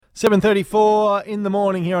7:34 in the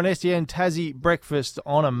morning here on SEN Tassie Breakfast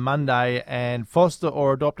on a Monday, and foster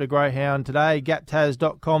or adopt a greyhound today,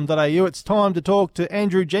 gaptas.com.au. It's time to talk to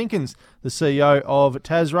Andrew Jenkins, the CEO of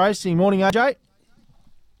Tasracing. Morning, AJ.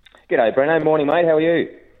 G'day, Breno. Morning, mate. How are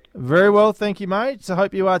you? Very well, thank you, mate. So I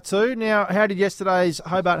hope you are too. Now, how did yesterday's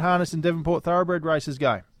Hobart Harness and Devonport Thoroughbred races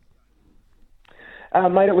go?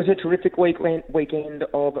 Mate, it was a terrific weekend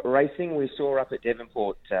of racing. We saw up at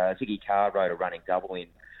Devonport, Ziggy Carr rode a running double in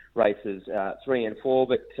races 3 and 4,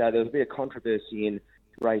 but there was a bit of controversy in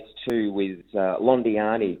race 2 with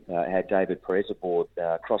Londiani had David Perez aboard,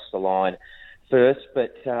 crossed the line first,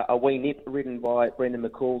 but a wee nip ridden by Brendan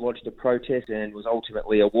McCall lodged a protest and was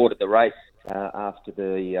ultimately awarded the race after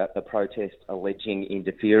the protest alleging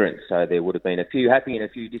interference. So there would have been a few happy and a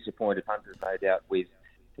few disappointed punters, no doubt, with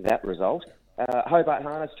that result. Hobart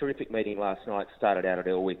Harness, terrific meeting last night. Started out at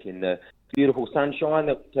Elwick in the beautiful sunshine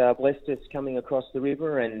that blessed us coming across the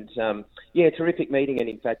river, and terrific meeting. And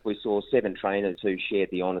in fact, we saw 7 trainers who shared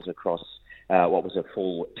the honours across what was a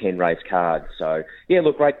full 10 race card. So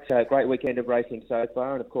look, great weekend of racing so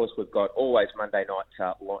far. And of course, we've got always Monday night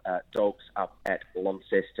dogs up at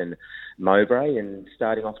Launceston, Mowbray, and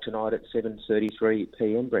starting off tonight at 7:33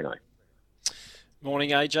 p.m. Breno.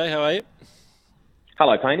 Morning, AJ. How are you?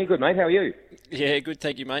 Hello, Painey. Good, mate. How are you? Yeah, good,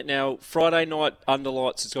 thank you, mate. Now, Friday night under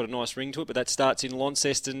lights, it's got a nice ring to it, but that starts in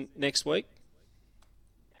Launceston next week.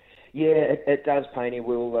 Yeah, it does, Painey.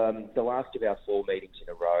 We'll the last of our 4 meetings in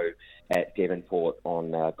a row at Devonport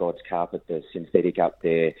on God's Carpet, the synthetic up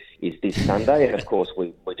there, is this Sunday. And of course,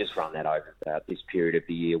 we just run that over this period of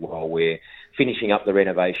the year while we're finishing up the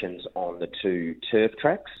renovations on the 2 turf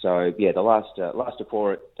tracks. So the last of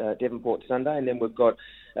 4 at Devonport Sunday, and then we've got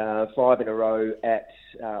 5 in a row at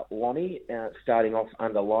Lonnie, starting off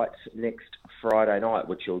under lights next Friday night,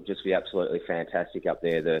 which will just be absolutely fantastic up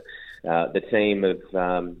there. The team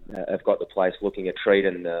have got the place looking a treat,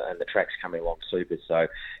 and the track's coming along super. So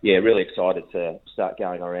really excited to start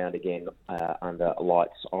going around again under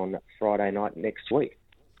lights on Friday night next week.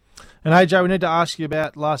 And AJ, we need to ask you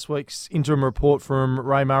about last week's interim report from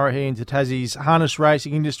Ray Murray into Tassie's harness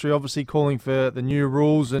racing industry, obviously calling for the new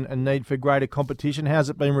rules and need for greater competition. How's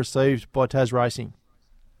it been received by Tas Racing?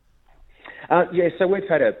 So we've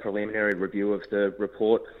had a preliminary review of the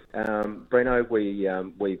report. Breno, we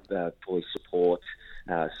fully support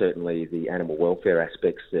certainly the animal welfare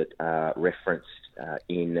aspects that are referenced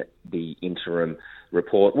in the interim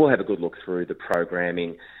report. We'll have a good look through the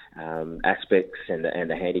programming aspects and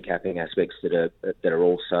the handicapping aspects that are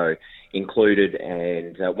also included.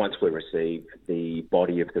 And once we receive the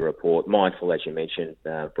body of the report, mindful, as you mentioned,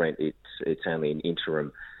 Brent, it's only an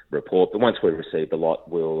interim report, but once we receive the lot,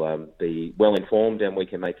 we'll be well informed and we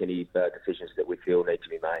can make any decisions that we feel need to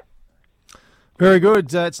be made. Very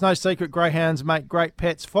good. It's no secret greyhounds make great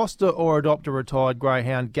pets. Foster or adopt a retired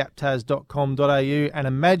greyhound, gaptas.com.au, and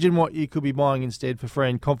imagine what you could be buying instead. For free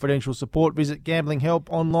and confidential support, visit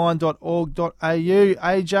gamblinghelponline.org.au.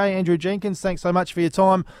 AJ, Andrew Jenkins, thanks so much for your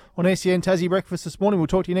time on SEN Tassie Breakfast this morning. We'll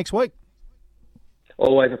talk to you next week.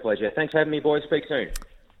 Always a pleasure. Thanks for having me, boys. Speak soon.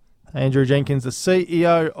 Andrew Jenkins, the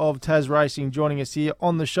CEO of Tas Racing, joining us here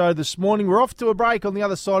on the show this morning. We're off to a break. On the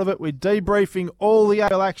other side of it, we're debriefing all the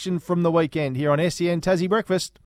AFL action from the weekend here on SEN Tassie Breakfast.